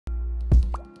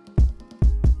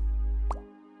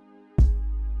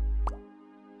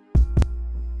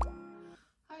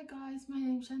guys, my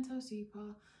name's Chantal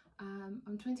Super.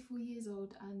 I'm 24 years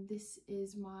old and this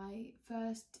is my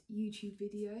first YouTube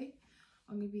video.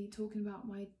 I'm going to be talking about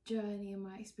my journey and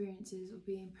my experiences of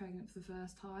being pregnant for the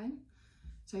first time.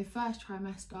 So first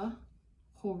trimester,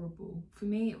 horrible. For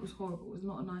me it was horrible, it was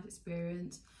not a nice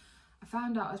experience. I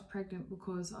found out I was pregnant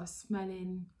because I was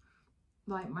smelling,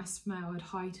 like my smell had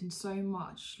heightened so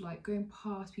much, like going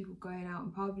past people going out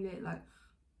in public, like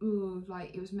ooh,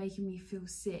 like it was making me feel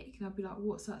sick, and I'd be like,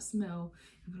 what's that smell?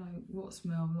 I'd be like, what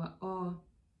smell? I'm like, oh,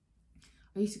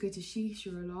 I used to go to shisha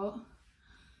a lot.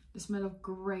 The smell of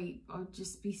grape, I'd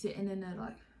just be sitting in there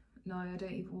like, no, I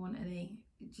don't even want any,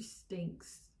 it just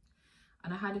stinks.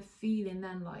 And I had a feeling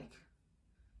then like,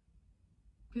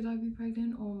 could I be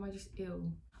pregnant or am I just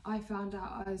ill? I found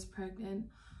out I was pregnant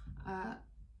at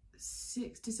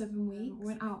 6 to 7 weeks. I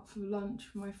went out for lunch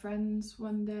with my friends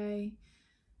one day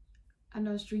and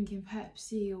I was drinking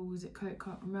Pepsi, or was it Coke,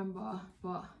 can't remember,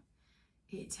 but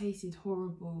it tasted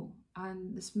horrible,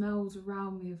 and the smells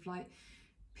around me of like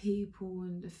people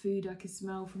and the food I could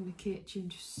smell from the kitchen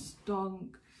just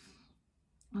stunk.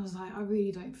 I was like, I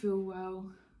really don't feel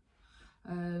well.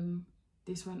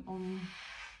 This went on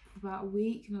for about a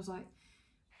week and I was like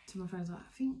to my friends, like,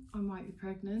 I think I might be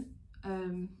pregnant.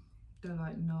 They're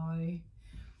like, no.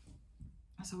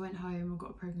 So I went home, I got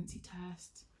a pregnancy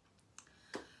test.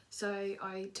 So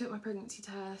I took my pregnancy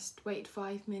test, waited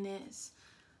 5 minutes,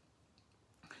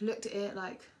 looked at it,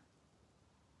 like,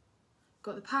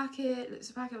 got the packet, looked at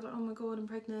the packet, I was like, oh my god, I'm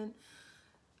pregnant.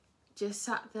 Just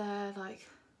sat there like,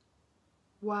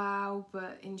 wow,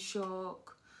 but in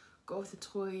shock. Got off the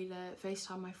toilet,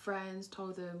 FaceTimed my friends,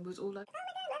 told them, was all like,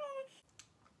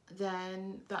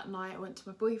 then that night I went to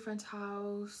my boyfriend's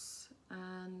house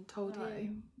and told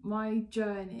him my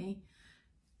journey.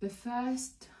 The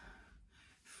first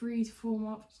 3 to 4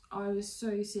 months I was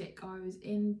so sick. I was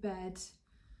in bed,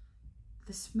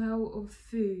 the smell of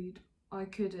food, I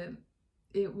couldn't,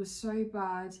 it was so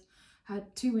bad. I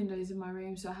had 2 windows in my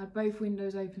room, so I had both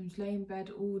windows open, was laying in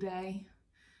bed all day,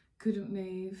 couldn't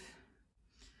move.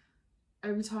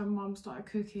 Every time mum started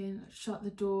cooking, I'd shut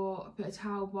the door, I put a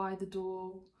towel by the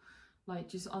door, like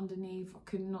just underneath. I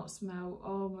could not smell,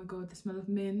 oh my god, the smell of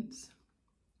mince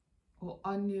or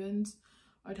onions.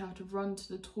 I'd have to run to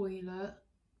the toilet.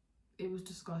 It was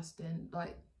disgusting.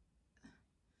 Like,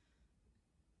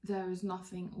 there was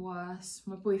nothing worse.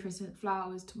 My boyfriend sent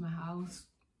flowers to my house.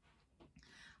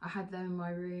 I had them in my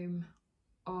room.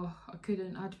 Oh, I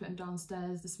couldn't, I had to put them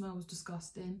downstairs. The smell was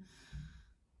disgusting.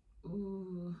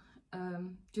 Ooh,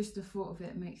 just the thought of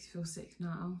it makes me feel sick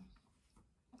now.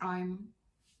 I'm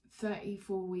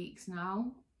 34 weeks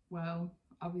now. Well,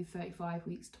 I'll be 35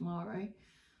 weeks tomorrow.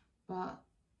 But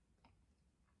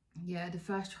yeah, the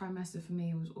first trimester for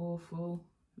me was awful.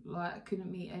 Like, I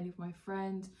couldn't meet any of my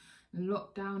friends, and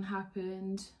lockdown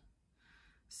happened.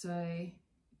 So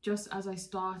just as I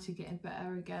started getting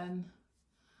better again,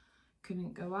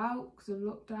 couldn't go out because of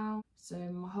lockdown. So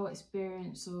my whole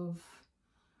experience of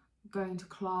going to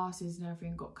classes and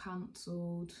everything got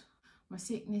cancelled. My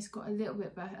sickness got a little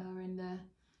bit better in the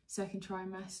second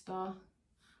trimester.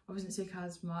 I wasn't sick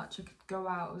as much, I could go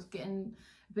out, I was getting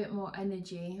a bit more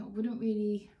energy.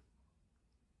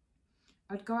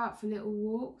 I'd go out for little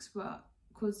walks, but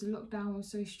because the lockdown was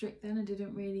so strict then, I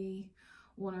didn't really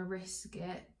want to risk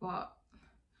it. But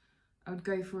I would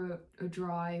go for a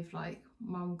drive, like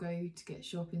mum go to get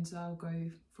shopping, so I'll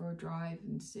go for a drive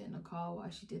and sit in a car while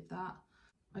she did that.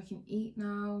 I can eat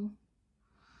now.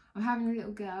 I'm having a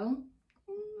little girl.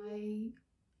 I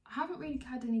haven't really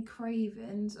had any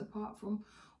cravings apart from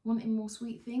wanting more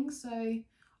sweet things, so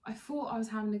I thought I was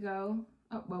having a girl.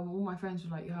 Oh, well, all my friends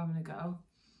were like, you're having a girl.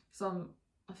 So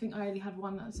I think I only had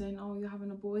one that was saying, oh, you're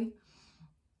having a boy.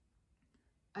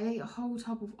 I ate a whole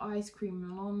tub of ice cream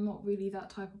and I'm not really that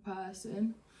type of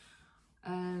person.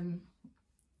 And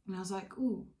I was like,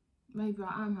 oh, maybe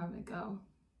I am having a girl.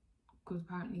 Because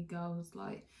apparently girls,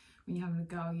 like, when you're having a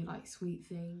girl, you like sweet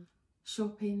things.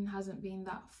 Shopping hasn't been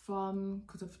that fun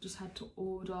because I've just had to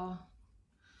order.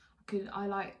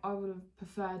 I would have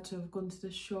preferred to have gone to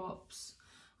the shops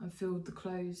and filled the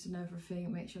clothes and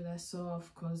everything, make sure they're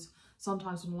soft, because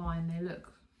sometimes online they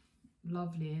look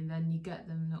lovely and then you get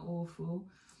them and they're awful.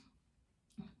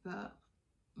 But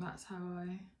that's how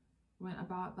I went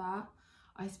about that.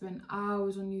 I spent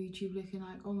hours on YouTube looking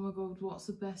like, oh my god, what's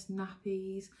the best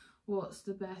nappies, what's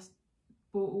the best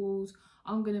bottles.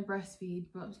 I'm going to breastfeed,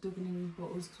 but I'm still going to use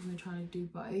bottles because I'm trying to do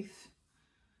both.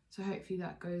 So hopefully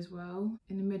that goes well.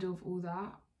 In the middle of all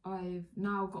that, I've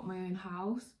now got my own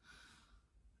house.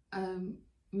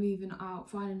 Moving out,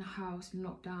 finding a house in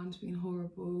lockdown's been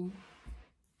horrible,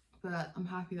 but I'm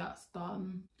happy that's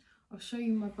done. I'll show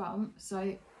you my bump.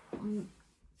 So I'm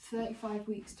 35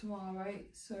 weeks tomorrow.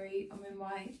 Sorry, I'm in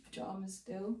my pyjamas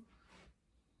still.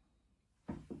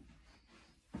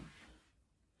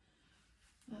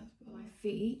 My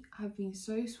feet have been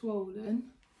so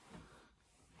swollen.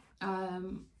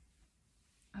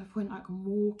 At a point like I'm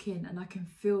walking and I can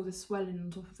feel the swelling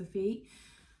on top of the feet.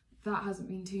 That hasn't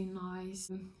been too nice.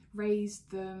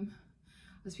 Raised them,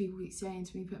 as people keep saying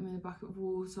to me, put them in a bucket of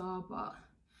water, but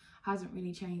hasn't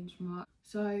really changed much.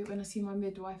 So when I see my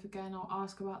midwife again, I'll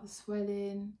ask about the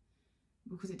swelling,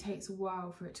 because it takes a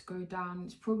while for it to go down.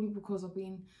 It's probably because I've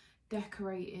been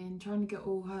decorating, trying to get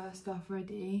all her stuff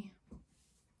ready.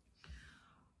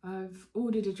 I've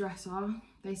ordered a dresser.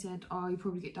 They said, oh, you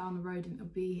probably get down the road and it'll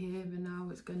be here, but now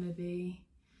it's gonna be,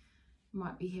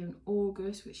 might be here in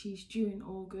August, which she's due in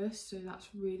August, so that's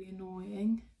really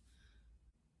annoying.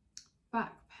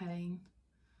 Back pain.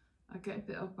 I get a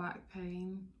bit of back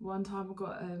pain. One time I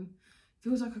got,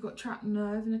 feels like I got trapped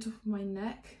nerve in the top of my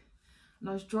neck, and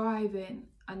I was driving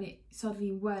and it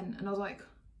suddenly went, and I was like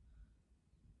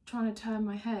trying to turn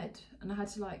my head, and I had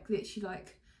to like literally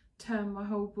like turn my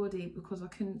whole body because I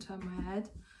couldn't turn my head.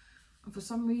 And for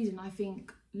some reason I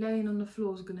think laying on the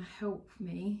floor is going to help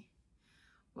me,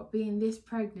 but being this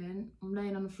pregnant, I'm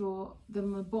laying on the floor, then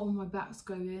my bottom of my back's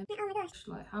going. Oh my gosh.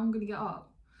 Like, how am I going to get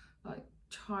up? Like,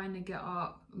 trying to get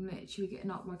up, I'm literally getting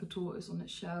up like a tortoise on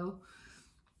its shell.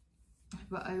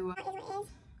 But oh well. That is what it is.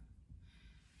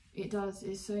 It does,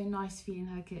 it's so nice feeling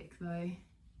her kick though.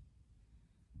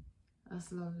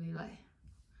 That's lovely, like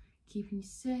keeping you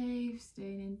safe,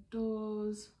 staying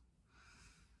indoors.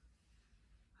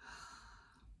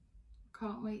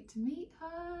 Can't wait to meet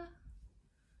her.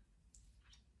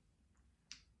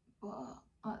 But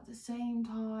at the same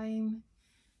time,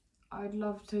 I'd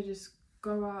love to just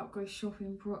go out, go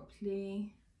shopping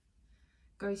properly,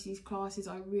 go to these classes.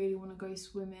 I really want to go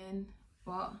swimming,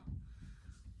 but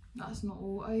that's not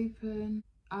all open.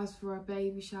 As for a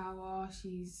baby shower,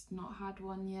 she's not had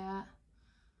one yet.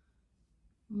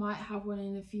 Might have one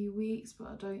in a few weeks, but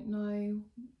I don't know.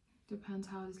 Depends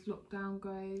how this lockdown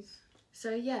goes.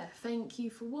 So yeah, thank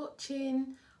you for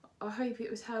watching. I hope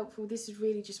it was helpful. This is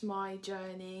really just my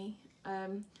journey.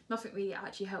 Nothing really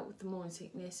actually helped with the morning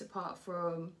sickness apart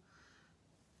from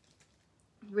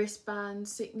wristbands,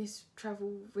 sickness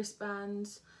travel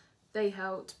wristbands. They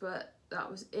helped, but that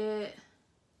was it.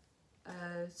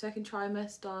 Second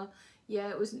trimester, yeah,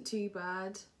 it wasn't too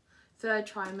bad. Third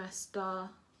trimester,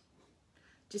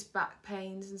 just back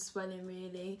pains and swelling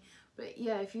really. But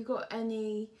yeah, if you've got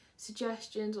any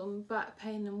suggestions on back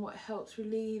pain and what helps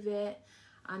relieve it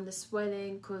and the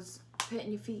swelling, because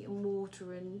putting your feet in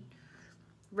water and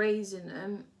raising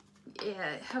them,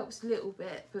 yeah, it helps a little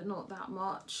bit but not that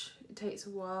much. It takes a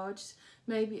while.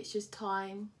 Maybe it's just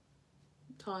time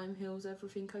heals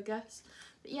everything, I guess.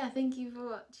 But yeah, thank you for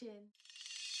watching.